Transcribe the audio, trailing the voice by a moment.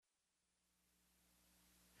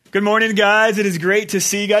Good morning, guys. It is great to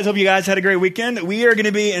see you guys. Hope you guys had a great weekend. We are going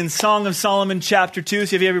to be in Song of Solomon chapter 2.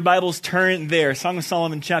 So if you have your Bibles, turn there. Song of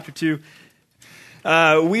Solomon chapter 2. We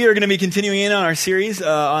are going to be continuing in on our series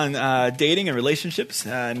on dating and relationships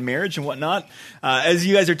and marriage and whatnot. As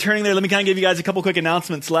you guys are turning there, let me kind of give you guys a couple quick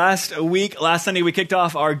announcements. Last Sunday, we kicked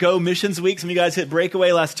off our Go Missions Week. Some of you guys hit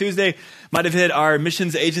Breakaway last Tuesday. Might have hit our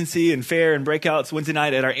missions agency and fair and breakouts Wednesday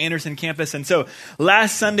night at our Anderson campus. And so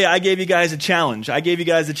last Sunday, I gave you guys a challenge.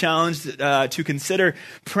 To consider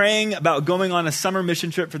praying about going on a summer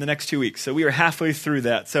mission trip for the next 2 weeks. So we are halfway through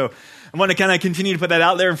that. So I want to kind of continue to put that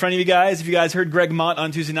out there in front of you guys. If you guys heard Greg Mott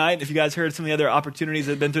on Tuesday night, if you guys heard some of the other opportunities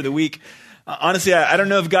that have been through the week, honestly, I don't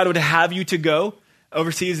know if God would have you to go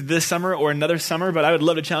overseas this summer or another summer, but I would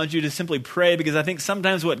love to challenge you to simply pray, because I think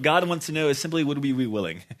sometimes what God wants to know is simply, would we be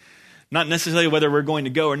willing? Not necessarily whether we're going to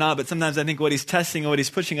go or not, but sometimes I think what he's testing and what he's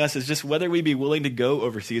pushing us is just whether we be willing to go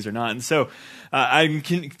overseas or not. And so I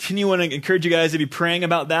want to encourage you guys to be praying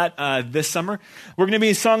about that this summer. We're going to be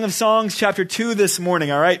in Song of Songs chapter 2 this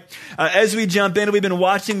morning, all right? As we jump in, we've been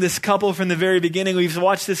watching this couple from the very beginning. We've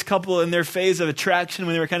watched this couple in their phase of attraction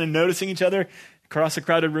when they were kind of noticing each other across a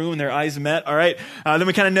crowded room and their eyes met, all right? Then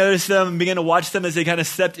we kind of noticed them and began to watch them as they kind of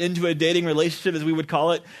stepped into a dating relationship, as we would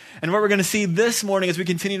call it. And what we're going to see this morning as we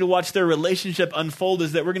continue to watch their relationship unfold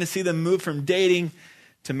is that we're going to see them move from dating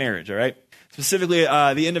to marriage, all right? Specifically,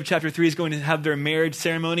 the end of chapter 3 is going to have their marriage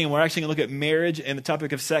ceremony, and we're actually going to look at marriage and the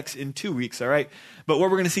topic of sex in 2 weeks, all right? But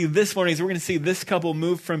what we're going to see this morning is we're going to see this couple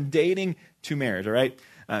move from dating to marriage, all right?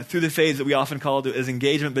 Through the phase that we often call it as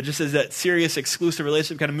engagement, but just as that serious, exclusive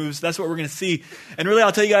relationship kind of moves, that's what we're going to see. And really,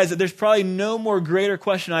 I'll tell you guys that there's probably no more greater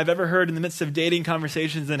question I've ever heard in the midst of dating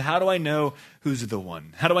conversations than, how do I know who's the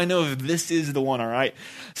one? How do I know if this is the one, all right?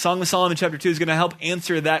 Song of Solomon chapter 2 is going to help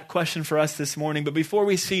answer that question for us this morning. But before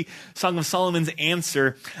we see Song of Solomon's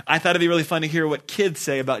answer, I thought it'd be really fun to hear what kids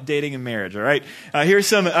say about dating and marriage, all right? Here's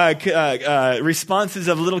some responses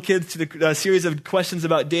of little kids to the series of questions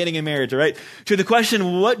about dating and marriage, all right? To the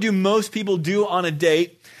question, what do most people do on a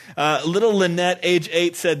date? Little Lynette, age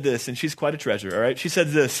 8, said this, and she's quite a treasure, all right? She said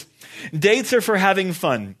this: dates are for having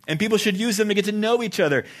fun, and people should use them to get to know each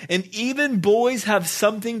other. And even boys have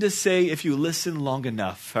something to say if you listen long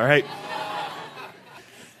enough, all right?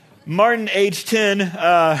 Martin, age 10,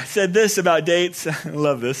 said this about dates. I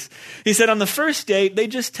love this. He said, on the first date, they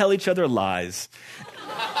just tell each other lies.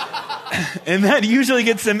 And that usually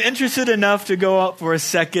gets them interested enough to go out for a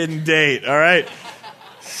second date, all right?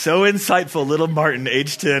 So insightful, little Martin,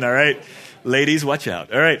 age 10, all right? Ladies, watch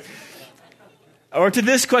out, all right? Or to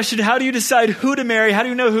this question, how do you decide who to marry? How do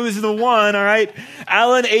you know who is the one, all right?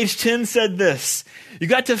 Alan, age 10, said this: you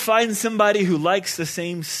got to find somebody who likes the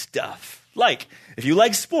same stuff. Like, if you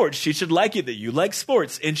like sports, she should like it that you like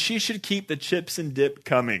sports, and she should keep the chips and dip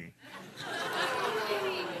coming.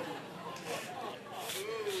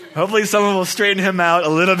 Hopefully someone will straighten him out a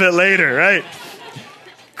little bit later, right?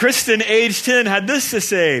 Kristen, age 10, had this to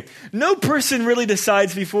say: no person really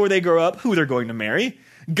decides before they grow up who they're going to marry.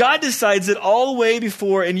 God decides it all way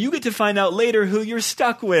before, and you get to find out later who you're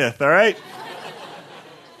stuck with, all right?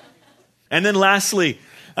 And then lastly,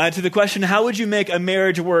 to the question, how would you make a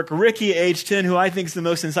marriage work? Ricky, age 10, who I think is the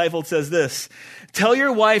most insightful, says this: tell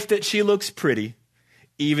your wife that she looks pretty,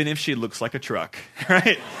 even if she looks like a truck, all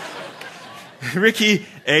right? Ricky,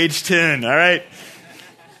 age 10, all right?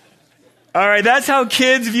 All right, that's how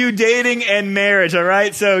kids view dating and marriage, all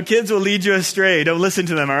right? So kids will lead you astray. Don't listen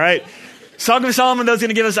to them, all right? Song of Solomon, though, is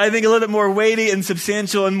going to give us, I think, a little bit more weighty and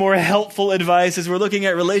substantial and more helpful advice as we're looking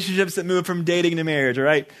at relationships that move from dating to marriage, all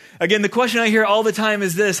right? Again, the question I hear all the time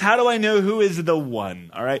is this: how do I know who is the one,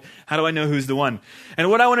 all right? How do I know who's the one? And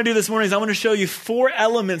what I want to do this morning is I want to show you 4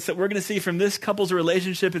 elements that we're going to see from this couple's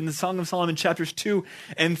relationship in the Song of Solomon chapters 2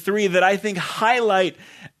 and 3 that I think highlight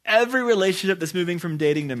every relationship that's moving from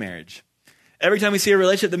dating to marriage. Every time we see a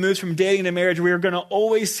relationship that moves from dating to marriage, we are going to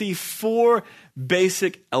always see 4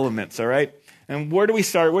 basic elements, all right? And where do we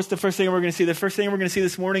start? What's the first thing we're going to see? The first thing we're going to see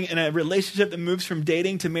this morning in a relationship that moves from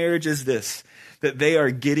dating to marriage is this: that they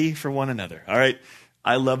are giddy for one another, all right?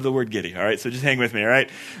 I love the word giddy, all right? So just hang with me, all right?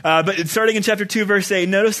 But starting in chapter 2, verse 8,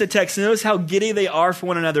 notice the text. Notice how giddy they are for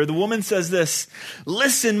one another. The woman says this: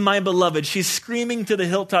 listen, my beloved. She's screaming to the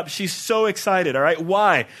hilltop. She's so excited, all right?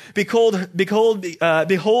 Why? Behold,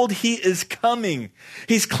 he is coming.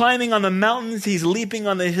 He's climbing on the mountains. He's leaping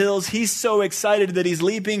on the hills. He's so excited that he's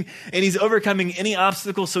leaping and he's overcoming any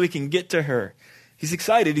obstacle so he can get to her. He's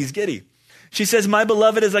excited. He's giddy. She says, my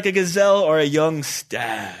beloved is like a gazelle or a young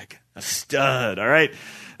stag. A stud, all right?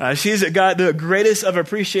 She's got the greatest of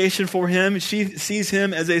appreciation for him. She sees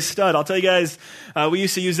him as a stud. I'll tell you guys, we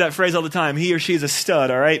used to use that phrase all the time. He or she is a stud,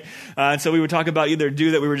 all right? And so we would talk about either a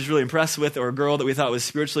dude that we were just really impressed with or a girl that we thought was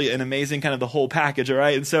spiritually and amazing, kind of the whole package, all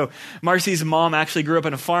right? And so Marcy's mom actually grew up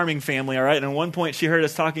in a farming family, all right? And at one point she heard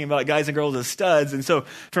us talking about guys and girls as studs. And so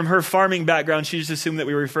from her farming background, she just assumed that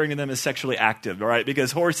we were referring to them as sexually active, all right?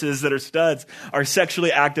 Because horses that are studs are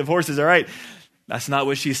sexually active horses, all right? That's not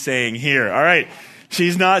what she's saying here, all right?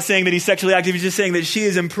 She's not saying that he's sexually active. She's just saying that she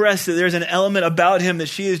is impressed, that there's an element about him that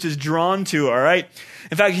she is just drawn to, all right?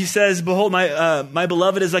 In fact, he says, behold, my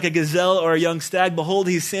beloved is like a gazelle or a young stag. Behold,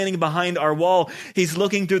 he's standing behind our wall. He's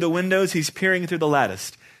looking through the windows. He's peering through the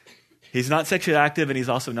lattice. He's not sexually active, and he's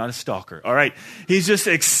also not a stalker, all right? He's just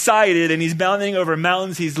excited, and he's bounding over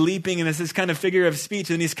mountains. He's leaping, and it's this kind of figure of speech,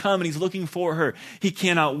 and he's come, and he's looking for her. He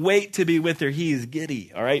cannot wait to be with her. He is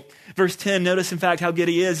giddy, all right? Verse 10, notice, in fact, how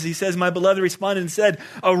giddy he is. He says, my beloved responded and said,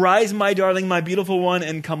 arise, my darling, my beautiful one,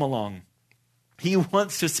 and come along. He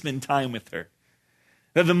wants to spend time with her.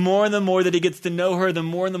 That the more and the more that he gets to know her, the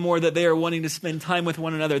more and the more that they are wanting to spend time with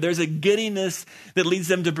one another. There's a giddiness that leads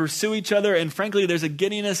them to pursue each other. And frankly, there's a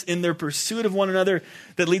giddiness in their pursuit of one another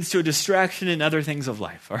that leads to a distraction in other things of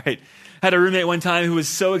life. All right. I had a roommate one time who was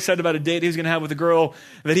so excited about a date he was going to have with a girl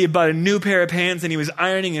that he had bought a new pair of pants and he was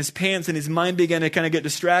ironing his pants and his mind began to kind of get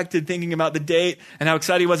distracted thinking about the date and how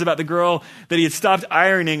excited he was about the girl that he had stopped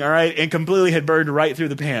ironing, all right, and completely had burned right through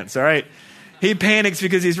the pants, all right. He panics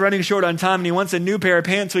because he's running short on time and he wants a new pair of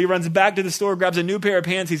pants. So he runs back to the store, grabs a new pair of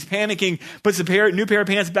pants. He's panicking, puts a new pair of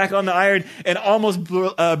pants back on the iron and almost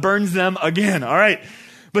burns them again. All right.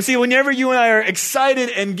 But see, whenever you and I are excited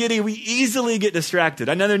and giddy, we easily get distracted.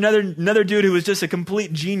 Another dude who was just a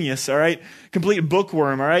complete genius, all right? Complete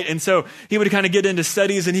bookworm, all right? And so he would kind of get into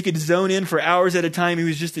studies and he could zone in for hours at a time. He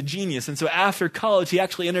was just a genius. And so after college, he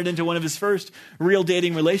actually entered into one of his first real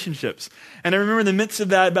dating relationships. And I remember in the midst of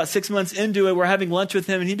that, about 6 months into it, we're having lunch with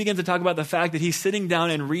him and he begins to talk about the fact that he's sitting down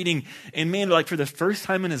and reading. And man, like for the first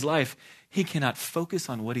time in his life, he cannot focus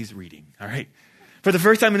on what he's reading, all right? For the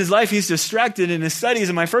first time in his life, he's distracted in his studies.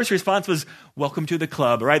 And my first response was, welcome to the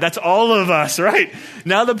club, right? That's all of us, right?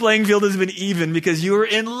 Now the playing field has been even because you are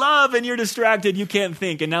in love and you're distracted. You can't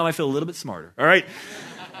think. And now I feel a little bit smarter, all right?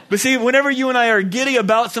 But see, whenever you and I are giddy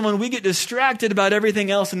about someone, we get distracted about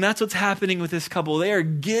everything else. And that's what's happening with this couple. They are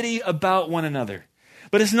giddy about one another.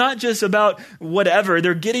 But it's not just about whatever.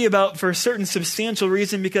 They're giddy about for a certain substantial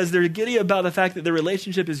reason because they're giddy about the fact that the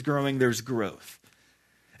relationship is growing. There's growth.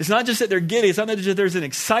 It's not just that they're giddy. It's not just that there's an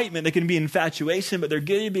excitement that can be infatuation, but they're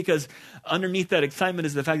giddy because underneath that excitement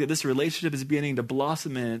is the fact that this relationship is beginning to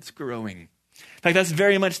blossom and it's growing. In fact, that's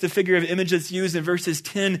very much the figure of image that's used in verses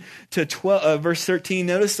 10 to 12, verse 13.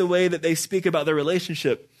 Notice the way that they speak about their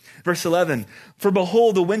relationship. Verse 11, for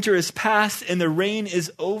behold, the winter is past and the rain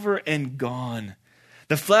is over and gone.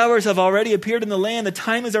 The flowers have already appeared in the land. The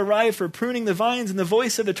time has arrived for pruning the vines, and the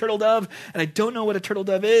voice of the turtle dove, and I don't know what a turtle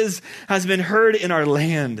dove is, has been heard in our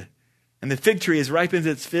land. And the fig tree has ripened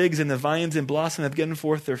its figs, and the vines in blossom have given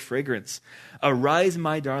forth their fragrance. Arise,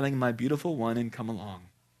 my darling, my beautiful one, and come along.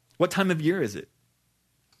 What time of year is it?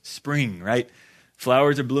 Spring, right?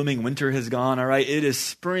 Flowers are blooming. Winter has gone, all right? It is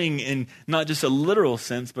spring in not just a literal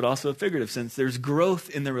sense, but also a figurative sense. There's growth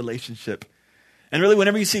in the relationship. And really,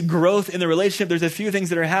 whenever you see growth in the relationship, there's a few things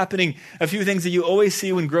that are happening, a few things that you always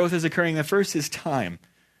see when growth is occurring. The first is time.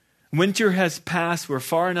 Winter has passed. We're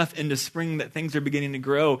far enough into spring that things are beginning to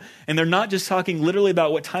grow. And they're not just talking literally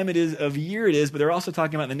about what time it is of year it is, but they're also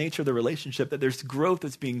talking about the nature of the relationship, that there's growth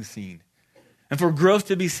that's being seen. And for growth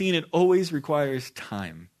to be seen, it always requires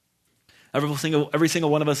time. Every single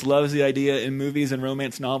one of us loves the idea in movies and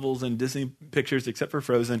romance novels and Disney pictures, except for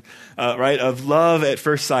Frozen, right, of love at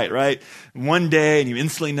first sight, right? One day, and you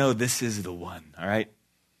instantly know this is the one, all right?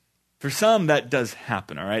 For some, that does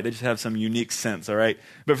happen, all right? They just have some unique sense, all right?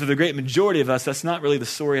 But for the great majority of us, that's not really the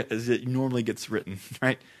story as it normally gets written,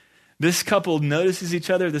 right? This couple notices each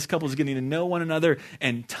other. This couple is getting to know one another,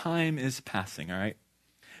 and time is passing, all right?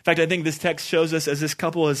 In fact, I think this text shows us as this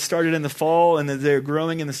couple has started in the fall and as they're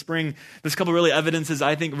growing in the spring, this couple really evidences,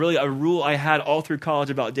 I think, really a rule I had all through college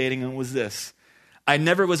about dating, and was this. I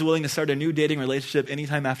never was willing to start a new dating relationship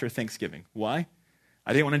anytime after Thanksgiving. Why?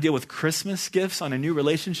 I didn't want to deal with Christmas gifts on a new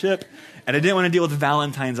relationship, and I didn't want to deal with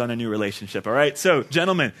Valentine's on a new relationship, all right? So,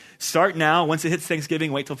 gentlemen, start now. Once it hits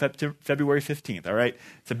Thanksgiving, wait till February 15th, all right?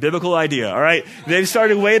 It's a biblical idea, all right? They've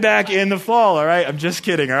started way back in the fall, all right? I'm just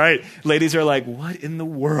kidding, all right? Ladies are like, what in the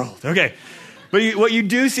world? Okay. But what you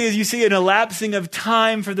do see is you see an elapsing of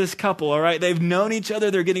time for this couple, all right? They've known each other.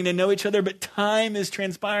 They're getting to know each other, but time is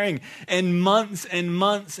transpiring, and months and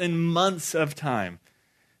months and months of time.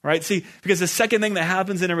 Right? See, because the second thing that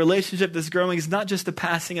happens in a relationship that's growing is not just the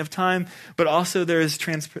passing of time, but also there is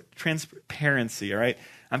transparency, all right?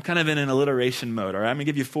 I'm kind of in an alliteration mode, all right? I'm going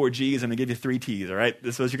to give you 4 G's, I'm going to give you 3 T's, all right?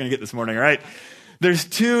 This is what you're going to get this morning, all right? There's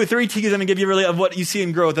 3 T's I'm going to give you really of what you see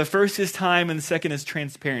in growth. The first is time, and the second is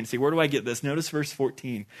transparency. Where do I get this? Notice verse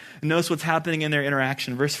 14. Notice what's happening in their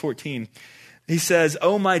interaction. Verse 14, he says,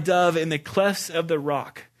 "Oh, my dove, in the clefts of the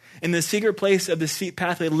rock, in the secret place of the steep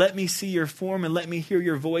pathway, let me see your form and let me hear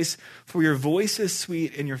your voice, for your voice is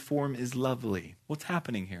sweet and your form is lovely." What's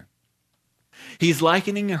happening here? He's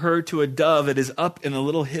likening her to a dove that is up in a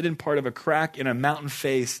little hidden part of a crack in a mountain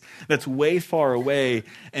face that's way far away,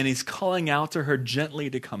 and he's calling out to her gently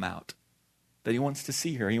to come out. That he wants to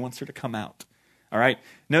see her. He wants her to come out. All right?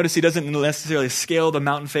 Notice he doesn't necessarily scale the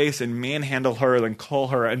mountain face and manhandle her and call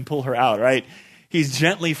her and pull her out, right? He's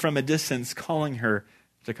gently from a distance calling her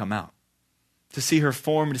to come out, to see her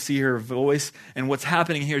form, to see her voice. And what's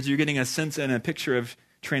happening here is you're getting a sense and a picture of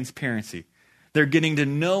transparency. They're getting to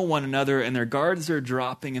know one another, and their guards are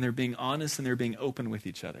dropping, and they're being honest, and they're being open with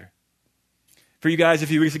each other. For you guys, a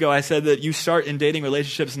few weeks ago, I said that you start in dating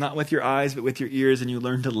relationships not with your eyes, but with your ears, and you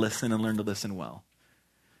learn to listen and learn to listen well.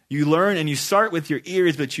 You learn and you start with your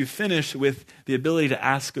ears, but you finish with the ability to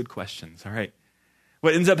ask good questions, all right?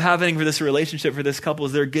 What ends up happening for this relationship, for this couple,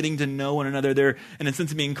 is they're getting to know one another. They're, in a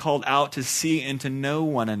sense, being called out to see and to know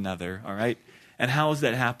one another, all right? And how is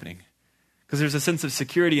that happening? Because there's a sense of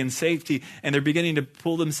security and safety, and they're beginning to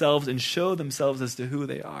pull themselves and show themselves as to who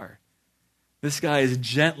they are. This guy is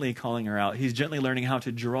gently calling her out. He's gently learning how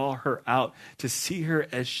to draw her out, to see her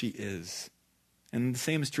as she is. And the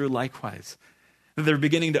same is true likewise. They're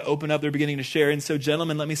beginning to open up. They're beginning to share. And so,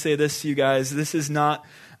 gentlemen, let me say this to you guys. This is not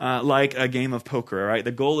like a game of poker, all right?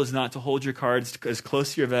 The goal is not to hold your cards as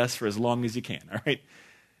close to your vest for as long as you can, all right?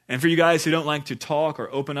 And for you guys who don't like to talk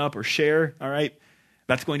or open up or share, all right,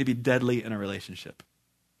 that's going to be deadly in a relationship.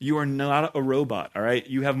 You are not a robot, all right?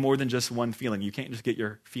 You have more than just one feeling. You can't just get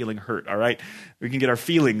your feeling hurt, all right? We can get our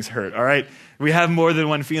feelings hurt, all right? We have more than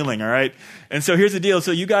one feeling, all right? And so here's the deal.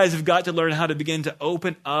 So you guys have got to learn how to begin to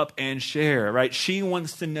open up and share, right? She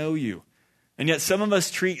wants to know you. And yet some of us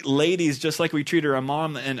treat ladies just like we treated our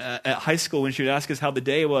mom at high school when she would ask us how the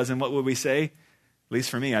day was, and what would we say? At least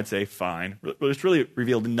for me, I'd say, fine. But it's really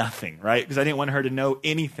revealed nothing, right? Because I didn't want her to know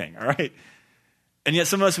anything, all right? And yet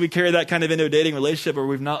some of us, we carry that kind of into a dating relationship where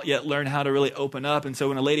we've not yet learned how to really open up. And so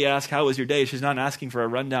when a lady asks, how was your day? She's not asking for a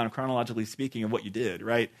rundown, chronologically speaking, of what you did,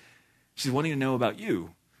 right? She's wanting to know about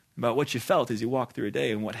you, about what you felt as you walked through a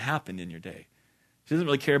day and what happened in your day. She doesn't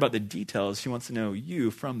really care about the details. She wants to know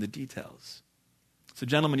you from the details. So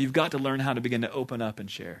gentlemen, you've got to learn how to begin to open up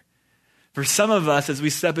and share. For some of us, as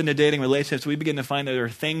we step into dating relationships, we begin to find that there are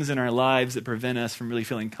things in our lives that prevent us from really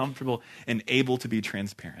feeling comfortable and able to be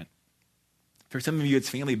transparent. For some of you, it's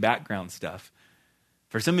family background stuff.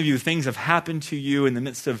 For some of you, things have happened to you in the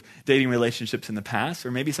midst of dating relationships in the past,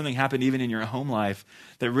 or maybe something happened even in your home life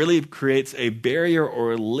that really creates a barrier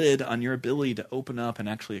or a lid on your ability to open up and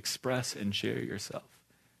actually express and share yourself.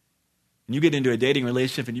 And you get into a dating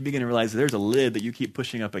relationship and you begin to realize there's a lid that you keep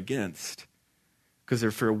pushing up against because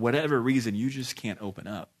for whatever reason, you just can't open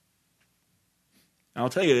up. And I'll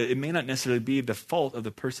tell you, it may not necessarily be the fault of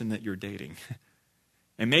the person that you're dating.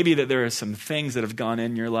 And maybe that there are some things that have gone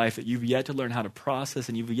in your life that you've yet to learn how to process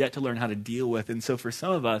and you've yet to learn how to deal with. And so for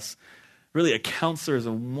some of us, really a counselor is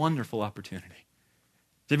a wonderful opportunity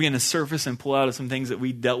to begin to surface and pull out some things that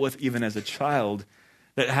we dealt with even as a child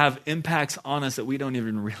that have impacts on us that we don't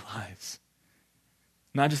even realize.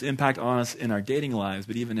 Not just impact on us in our dating lives,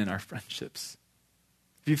 but even in our friendships.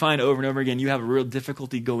 If you find over and over again you have a real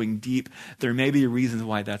difficulty going deep, there may be reasons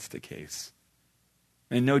why that's the case.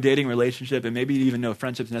 And no dating relationship, and maybe even no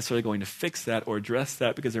friendship is necessarily going to fix that or address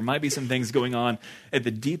that, because there might be some things going on at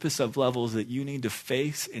the deepest of levels that you need to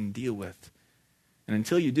face and deal with. And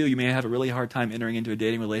until you do, you may have a really hard time entering into a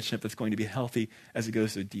dating relationship that's going to be healthy as it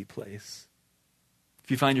goes to a deep place.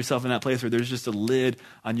 If you find yourself in that place where there's just a lid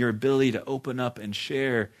on your ability to open up and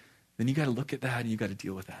share, then you got to look at that and you got to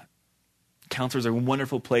deal with that. Counselors are a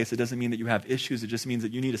wonderful place. It doesn't mean that you have issues. It just means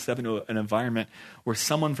that you need to step into an environment where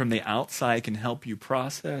someone from the outside can help you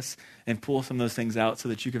process and pull some of those things out so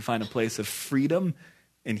that you can find a place of freedom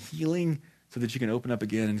and healing so that you can open up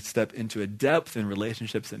again and step into a depth in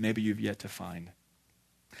relationships that maybe you've yet to find.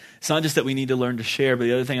 It's not just that we need to learn to share, but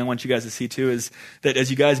the other thing I want you guys to see too is that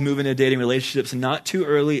as you guys move into dating relationships, not too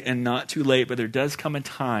early and not too late, but there does come a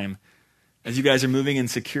time as you guys are moving in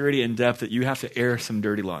security and depth that you have to air some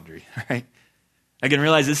dirty laundry, right? I can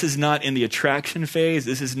realize this is not in the attraction phase.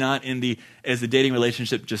 This is not in the as the dating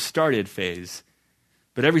relationship just started phase.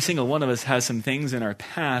 But every single one of us has some things in our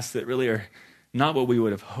past that really are not what we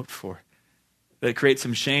would have hoped for. That create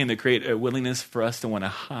some shame, that create a willingness for us to want to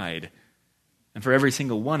hide. And for every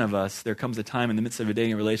single one of us, there comes a time in the midst of a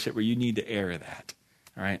dating relationship where you need to air that,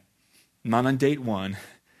 all right? Not on date one,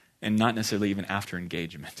 and not necessarily even after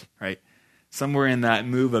engagement, right? Somewhere in that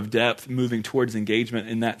move of depth, moving towards engagement,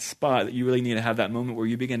 in that spot, that you really need to have that moment where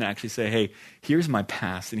you begin to actually say, hey, here's my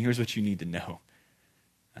past, and here's what you need to know.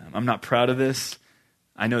 I'm not proud of this.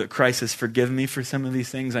 I know that Christ has forgiven me for some of these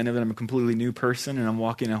things. I know that I'm a completely new person, and I'm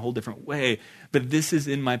walking in a whole different way. But this is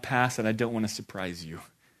in my past, and I don't want to surprise you.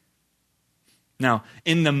 Now,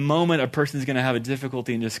 in the moment, a person's going to have a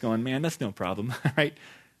difficulty in just going, man, that's no problem, right?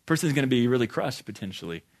 A person's going to be really crushed,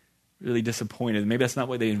 potentially, really disappointed. Maybe that's not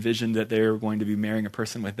what they envisioned, that they're going to be marrying a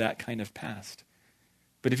person with that kind of past.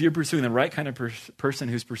 But if you're pursuing the right kind of person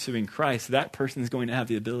who's pursuing Christ, that person is going to have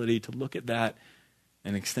the ability to look at that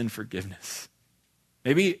and extend forgiveness.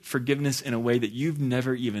 Maybe forgiveness in a way that you've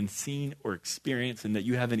never even seen or experienced and that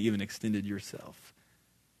you haven't even extended yourself.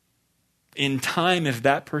 In time, if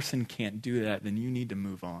that person can't do that, then you need to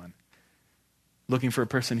move on. Looking for a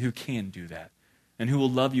person who can do that and who will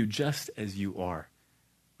love you just as you are,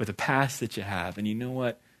 with a past that you have. And you know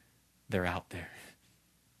what? They're out there.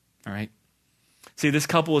 All right? See, this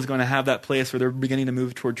couple is going to have that place where they're beginning to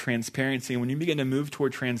move toward transparency. And when you begin to move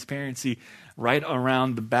toward transparency, right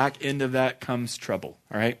around the back end of that comes trouble,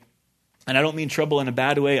 all right? And I don't mean trouble in a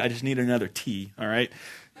bad way. I just need another T, all right?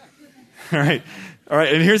 All right. All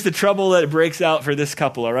right. And here's the trouble that breaks out for this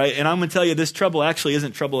couple, all right? And I'm going to tell you, this trouble actually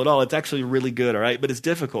isn't trouble at all. It's actually really good, all right? But it's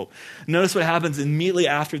difficult. Notice what happens immediately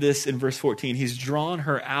after this in verse 14. He's drawn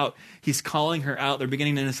her out. He's calling her out. They're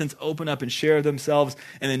beginning to, in a sense, open up and share themselves.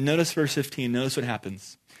 And then notice verse 15. Notice what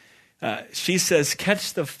happens. She says,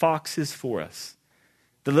 catch the foxes for us,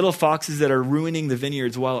 the little foxes that are ruining the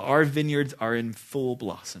vineyards while our vineyards are in full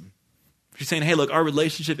blossom. She's saying, hey, look, our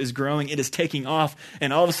relationship is growing. It is taking off.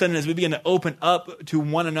 And all of a sudden, as we begin to open up to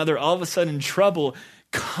one another, all of a sudden, trouble,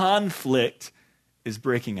 conflict is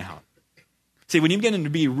breaking out. See, when you begin to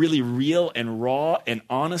be really real and raw and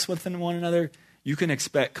honest with one another, you can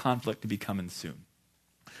expect conflict to be coming soon.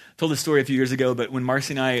 I told this story a few years ago, but when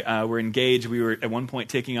Marcy and I were engaged, we were at one point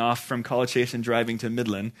taking off from College Station driving to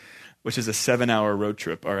Midland, which is a 7-hour road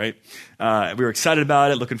trip, all right? We were excited about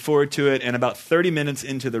it, looking forward to it, and about 30 minutes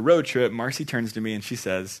into the road trip, Marcy turns to me and she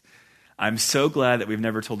says, I'm so glad that we've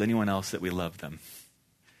never told anyone else that we love them.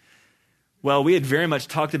 Well, we had very much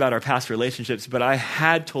talked about our past relationships, but I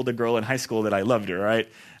had told a girl in high school that I loved her, all right?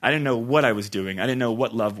 I didn't know what I was doing. I didn't know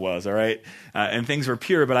what love was, all right? And things were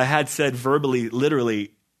pure, but I had said verbally,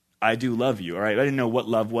 literally, I do love you, all right? I didn't know what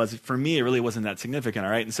love was. For me, it really wasn't that significant,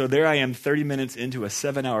 all right? And so there I am 30 minutes into a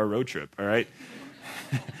 7-hour road trip, all right?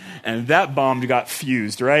 And that bomb got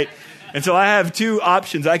fused, right? And so I have two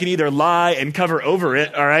options. I can either lie and cover over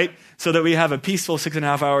it, all right, so that we have a peaceful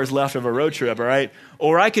 6.5 hours left of a road trip, all right?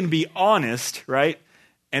 Or I can be honest, right?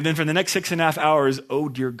 And then for the next 6.5 hours, oh,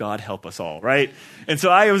 dear God, help us all, right? And so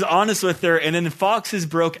I was honest with her, and then foxes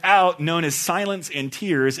broke out, known as silence and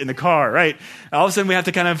tears, in the car, right? All of a sudden, we have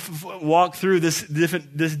to kind of walk through this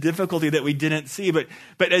difficulty that we didn't see. But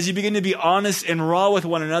as you begin to be honest and raw with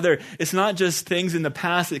one another, it's not just things in the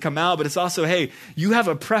past that come out, but it's also, hey, you have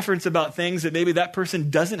a preference about things that maybe that person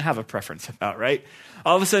doesn't have a preference about, right?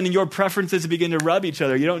 All of a sudden, your preferences begin to rub each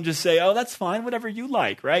other. You don't just say, oh, that's fine, whatever you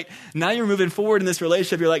like, right? Now you're moving forward in this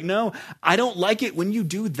relationship. You're like, no, I don't like it when you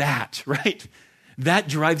do that, right? That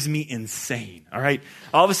drives me insane, all right?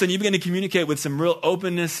 All of a sudden, you begin to communicate with some real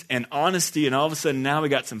openness and honesty, and all of a sudden, now we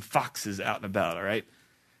got some foxes out and about, all right?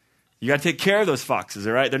 You got to take care of those foxes,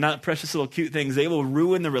 all right? They're not precious little cute things. They will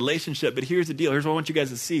ruin the relationship, but here's the deal. Here's what I want you guys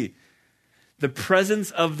to see. The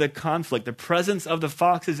presence of the conflict, the presence of the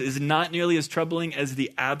foxes is not nearly as troubling as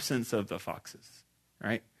the absence of the foxes,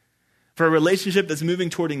 right? For a relationship that's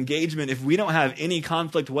moving toward engagement, if we don't have any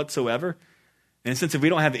conflict whatsoever, in a sense, if we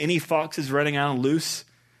don't have any foxes running out loose,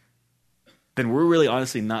 then we're really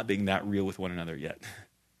honestly not being that real with one another yet.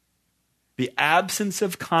 The absence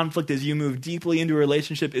of conflict as you move deeply into a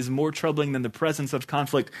relationship is more troubling than the presence of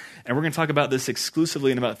conflict. And we're going to talk about this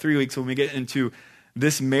exclusively in about 3 weeks when we get into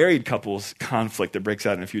this married couple's conflict that breaks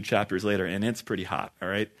out in a few chapters later, and it's pretty hot, all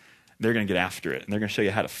right? They're going to get after it, and they're going to show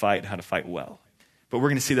you how to fight well. But we're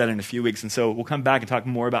going to see that in a few weeks, and so we'll come back and talk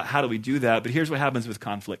more about how do we do that. But here's what happens with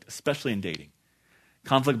conflict, especially in dating.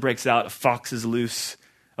 Conflict breaks out, a fox is loose,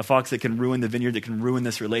 a fox that can ruin the vineyard, that can ruin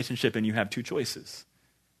this relationship, and you have two choices.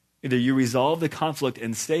 Either you resolve the conflict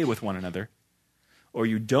and stay with one another, or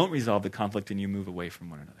you don't resolve the conflict and you move away from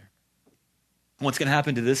one another. What's going to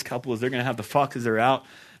happen to this couple is they're going to have the foxes that are out,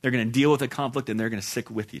 they're going to deal with the conflict, and they're going to stick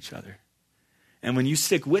with each other. And when you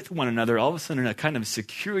stick with one another, all of a sudden a kind of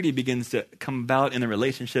security begins to come about in the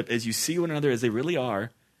relationship as you see one another as they really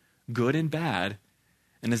are, good and bad,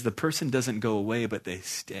 and as the person doesn't go away, but they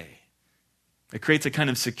stay. It creates a kind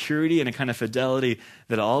of security and a kind of fidelity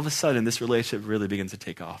that all of a sudden this relationship really begins to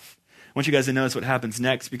take off. I want you guys to notice what happens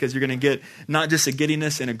next, because you're going to get not just a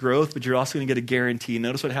giddiness and a growth, but you're also going to get a guarantee.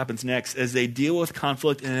 Notice what happens next as they deal with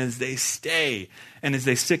conflict and as they stay and as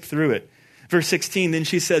they stick through it. Verse 16, then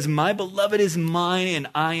she says, my beloved is mine and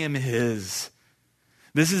I am his.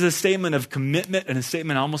 This is a statement of commitment and a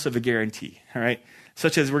statement almost of a guarantee, all right?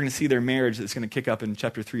 Such as we're going to see their marriage that's going to kick up in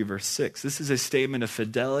chapter 3, verse 6. This is a statement of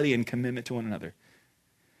fidelity and commitment to one another.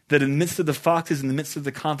 That in the midst of the foxes, in the midst of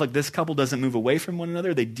the conflict, this couple doesn't move away from one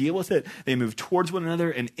another. They deal with it. They move towards one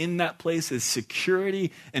another. And in that place is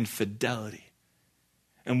security and fidelity.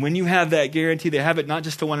 And when you have that guarantee, they have it not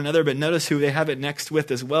just to one another, but notice who they have it next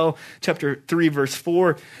with as well. Chapter 3, verse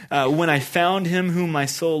 4, when I found him whom my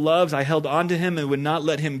soul loves, I held on to him and would not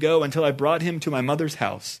let him go until I brought him to my mother's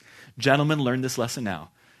house. Gentlemen, learn this lesson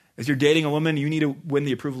now. As you're dating a woman, you need to win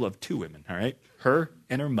the approval of two women, all right? Her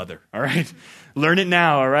and her mother, all right? Learn it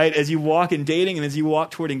now, all right? As you walk in dating and as you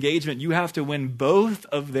walk toward engagement, you have to win both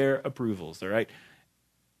of their approvals, all right?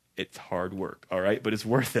 It's hard work, all right? But it's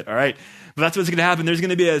worth it, all right? But that's what's going to happen. There's going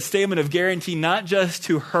to be a statement of guarantee, not just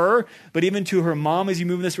to her, but even to her mom as you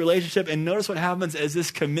move in this relationship. And notice what happens as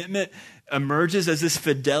this commitment emerges, as this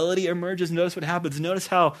fidelity emerges. Notice what happens. Notice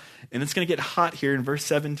how, and it's going to get hot here in verse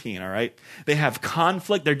 17, all right? They have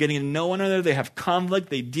conflict. They're getting to know one another. They have conflict.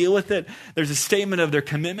 They deal with it. There's a statement of their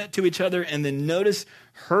commitment to each other. And then notice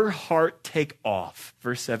her heart take off.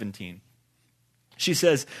 Verse 17. She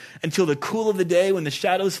says, until the cool of the day when the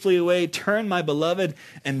shadows flee away, turn, my beloved,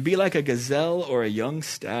 and be like a gazelle or a young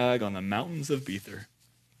stag on the mountains of Bether.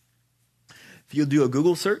 If you do a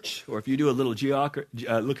Google search, or if you do a little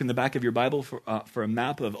look in the back of your Bible for a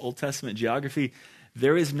map of Old Testament geography,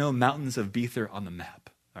 there is no mountains of Bether on the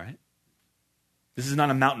map, all right? This is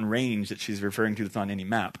not a mountain range that she's referring to that's on any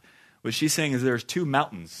map. What she's saying is there's two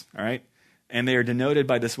mountains, all right? And they are denoted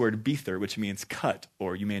by this word Bether, which means cut,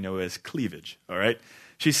 or you may know as cleavage, all right?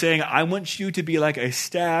 She's saying, I want you to be like a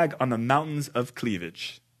stag on the mountains of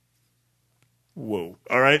cleavage. Whoa,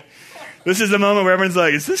 all right? This is the moment where everyone's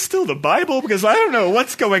like, is this still the Bible? Because I don't know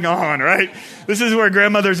what's going on, right? This is where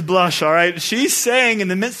grandmothers blush, all right? She's saying in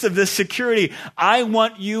the midst of this security, I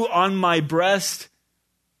want you on my breast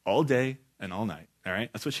all day and all night, all right?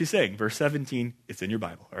 That's what she's saying. Verse 17, it's in your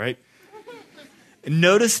Bible, all right?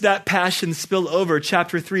 Notice that passion spill over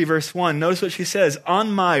chapter 3, verse 1. Notice what she says.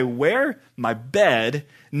 On my where? My bed,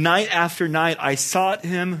 night after night, I sought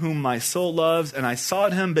him whom my soul loves, and I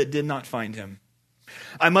sought him but did not find him.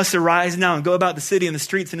 I must arise now and go about the city and the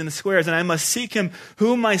streets and in the squares, and I must seek him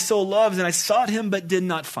whom my soul loves, and I sought him but did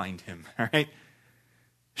not find him. All right?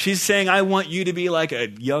 She's saying, I want you to be like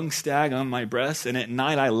a young stag on my breast, and at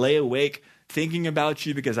night I lay awake thinking about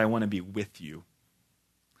you because I want to be with you.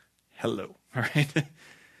 Hello. All right.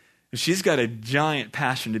 She's got a giant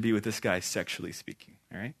passion to be with this guy, sexually speaking.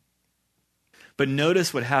 All right. But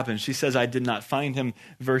notice what happens. She says, I did not find him.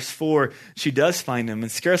 Verse 4, she does find him.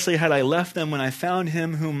 And scarcely had I left them when I found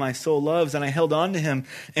him whom my soul loves, and I held on to him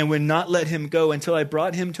and would not let him go until I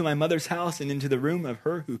brought him to my mother's house and into the room of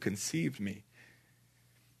her who conceived me.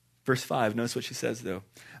 Verse 5, notice what she says, though.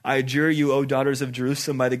 I adjure you, O daughters of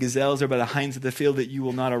Jerusalem, by the gazelles or by the hinds of the field, that you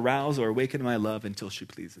will not arouse or awaken my love until she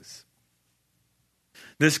pleases.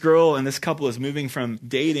 This girl and this couple is moving from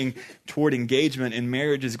dating toward engagement, and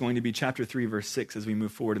marriage is going to be chapter 3, verse 6 as we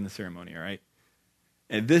move forward in the ceremony, all right?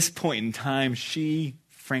 At this point in time, she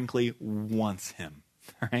frankly wants him,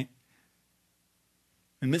 all right?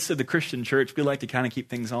 In the midst of the Christian church, we like to kind of keep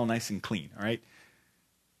things all nice and clean, all right?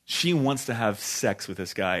 She wants to have sex with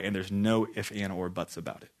this guy, and there's no if, and, or buts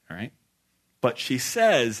about it, all right? But she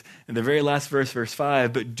says in the very last verse, verse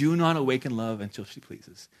 5, but do not awaken love until she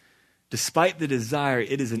pleases. Despite the desire,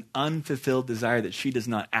 it is an unfulfilled desire that she does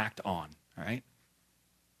not act on, all right?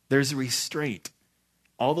 There's a restraint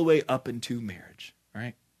all the way up into marriage, all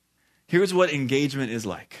right? Here's what engagement is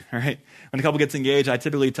like, all right? When a couple gets engaged, I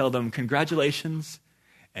typically tell them, congratulations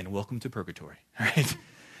and welcome to purgatory, all right?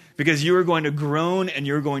 Because you are going to groan and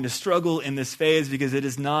you're going to struggle in this phase because it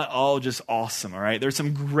is not all just awesome, all right? There's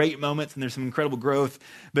some great moments and there's some incredible growth,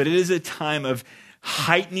 but it is a time of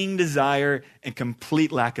heightening desire and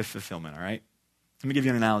complete lack of fulfillment, all right? Let me give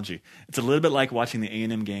you an analogy. It's a little bit like watching the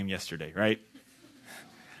A&M game yesterday, right?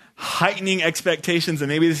 Heightening expectations, and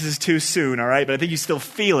maybe this is too soon, all right? But I think you still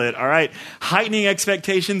feel it, all right? Heightening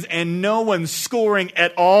expectations and no one scoring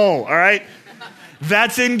at all right?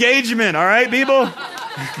 That's engagement, all right, people?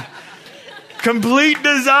 Complete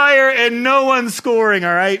desire and no one scoring,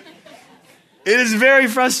 all right? It is very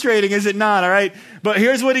frustrating, is it not, all right? But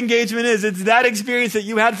here's what engagement is. It's that experience that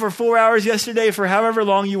you had for 4 hours yesterday for however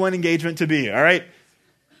long you want engagement to be, all right?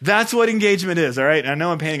 That's what engagement is, all right? I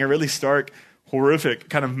know I'm painting a really stark, horrific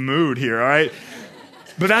kind of mood here, all right?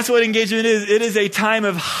 But that's what engagement is. It is a time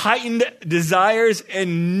of heightened desires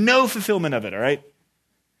and no fulfillment of it, all right?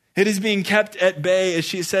 It is being kept at bay, as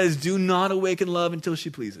she says, do not awaken love until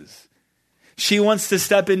she pleases. She wants to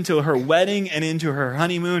step into her wedding and into her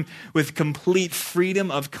honeymoon with complete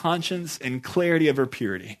freedom of conscience and clarity of her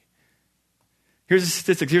purity. Here's the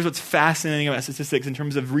statistics. Here's what's fascinating about statistics in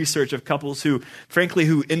terms of research of couples who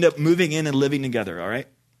end up moving in and living together, all right?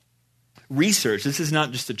 Research, this is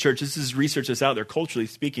not just a church, this is research that's out there culturally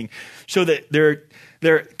speaking, show that there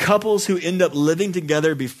are couples who end up living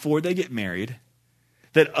together before they get married,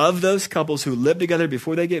 that of those couples who live together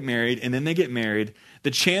before they get married and then they get married,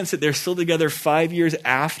 the chance that they're still together 5 years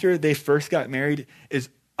after they first got married is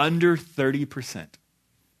under 30%.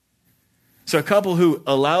 So a couple who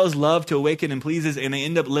allows love to awaken and pleases and they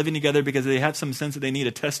end up living together because they have some sense that they need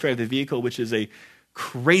to test drive the vehicle, which is a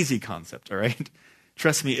crazy concept, all right?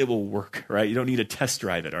 Trust me, it will work, right? You don't need to test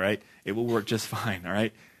drive it, all right? It will work just fine, all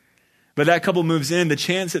right? But that couple moves in, the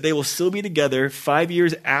chance that they will still be together 5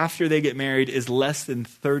 years after they get married is less than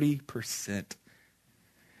 30%.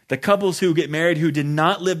 The couples who get married who did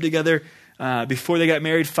not live together before they got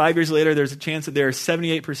married, 5 years later, there's a chance that there's a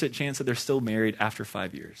 78% chance that they're still married after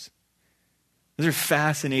 5 years. Those are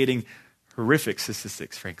fascinating, horrific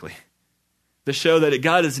statistics, frankly. That show that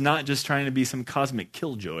God is not just trying to be some cosmic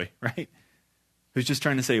killjoy, right? Who's just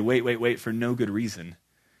trying to say, wait, for no good reason.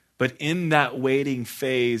 But in that waiting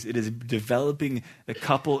phase, it is developing the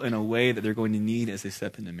couple in a way that they're going to need as they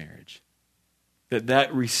step into marriage.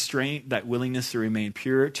 That restraint, that willingness to remain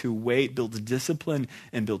pure, to wait, builds discipline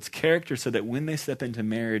and builds character so that when they step into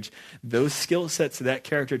marriage, those skill sets of that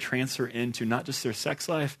character transfer into not just their sex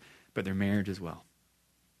life, but their marriage as well.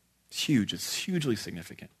 It's huge. It's hugely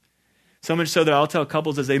significant. So much so that I'll tell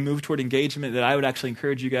couples as they move toward engagement that I would actually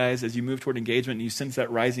encourage you guys, as you move toward engagement and you sense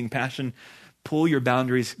that rising passion, pull your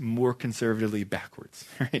boundaries more conservatively backwards,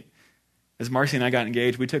 right? As Marcy and I got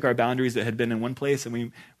engaged, we took our boundaries that had been in one place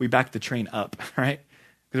and we backed the train up, right?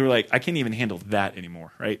 Because we're like, I can't even handle that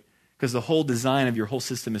anymore, right? Because the whole design of your whole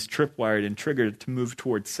system is tripwired and triggered to move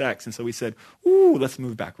towards sex. And so we said, let's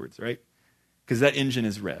move backwards, right? Because that engine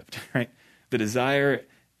is revved, right? The desire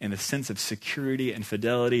and the sense of security and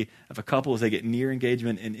fidelity of a couple as they get near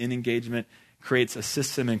engagement and in engagement creates a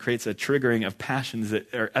system and creates a triggering of passions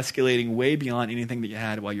that are escalating way beyond anything that you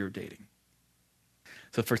had while you were dating.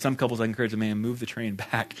 So for some couples, I encourage them, man, move the train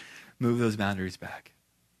back, move those boundaries back.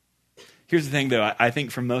 Here's the thing, though. I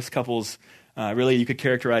think for most couples, really you could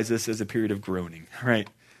characterize this as a period of groaning, right?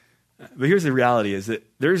 But here's the reality is that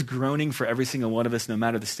there's groaning for every single one of us, no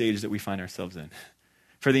matter the stage that we find ourselves in.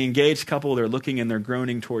 For the engaged couple, they're looking and they're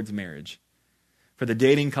groaning towards marriage. For the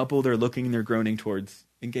dating couple, they're looking and they're groaning towards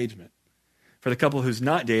engagement. For the couple who's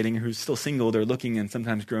not dating, who's still single, they're looking and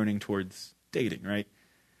sometimes groaning towards dating, right?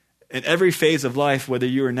 In every phase of life, whether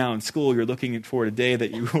you are now in school, you're looking toward a day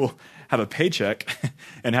that you will have a paycheck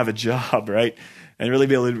and have a job, right? And really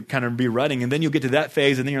be able to kind of be running. And then you'll get to that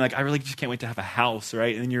phase, and then you're like, I really just can't wait to have a house,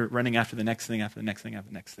 right? And then you're running after the next thing, after the next thing, after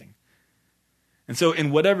the next thing. And so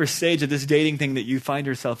in whatever stage of this dating thing that you find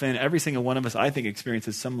yourself in, every single one of us, I think,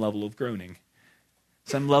 experiences some level of groaning,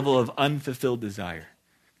 some level of unfulfilled desire.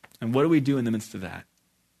 And what do we do in the midst of that?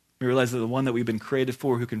 We realize that the one that we've been created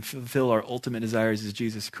for, who can fulfill our ultimate desires, is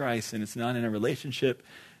Jesus Christ. And it's not in a relationship,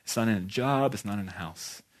 it's not in a job, it's not in a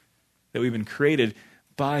house. That we've been created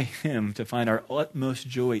by him to find our utmost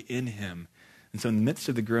joy in him. And so in the midst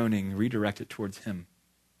of the groaning, redirect it towards him.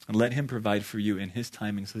 And let him provide for you in his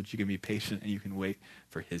timing so that you can be patient and you can wait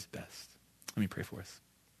for his best. Let me pray for us.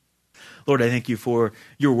 Lord, I thank you for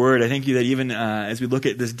your word. I thank you that even as we look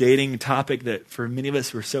at this dating topic that for many of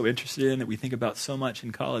us we're so interested in, that we think about so much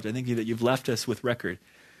in college, I thank you that you've left us with record.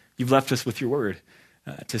 You've left us with your word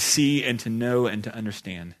to see and to know and to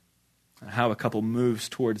understand how a couple moves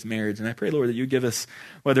towards marriage. And I pray, Lord, that you give us,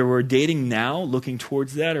 whether we're dating now, looking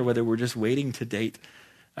towards that, or whether we're just waiting to date,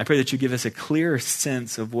 I pray that you give us a clear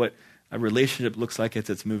sense of what a relationship looks like as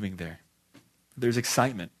it's moving there. There's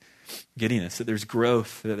excitement, giddiness, that there's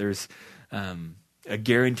growth, that there's a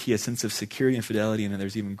guarantee, a sense of security and fidelity, and that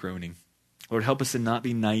there's even groaning. Lord, help us to not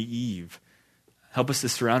be naive. Help us to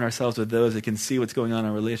surround ourselves with those that can see what's going on in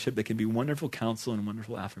our relationship, that can be wonderful counsel and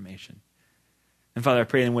wonderful affirmation. And Father, I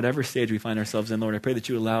pray in whatever stage we find ourselves in, Lord, I pray that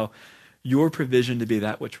you allow your provision to be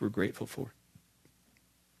that which we're grateful for.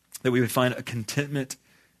 That we would find a contentment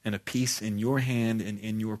and a peace in your hand and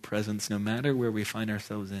in your presence, no matter where we find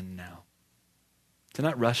ourselves in now. To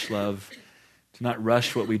not rush love, to not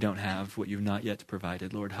rush what we don't have, what you've not yet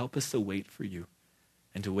provided. Lord, help us to wait for you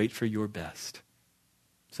and to wait for your best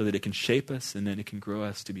so that it can shape us and then it can grow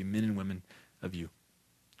us to be men and women of you.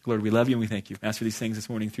 Lord, we love you and we thank you. I ask for these things this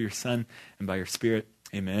morning through your Son and by your Spirit.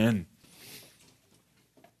 Amen.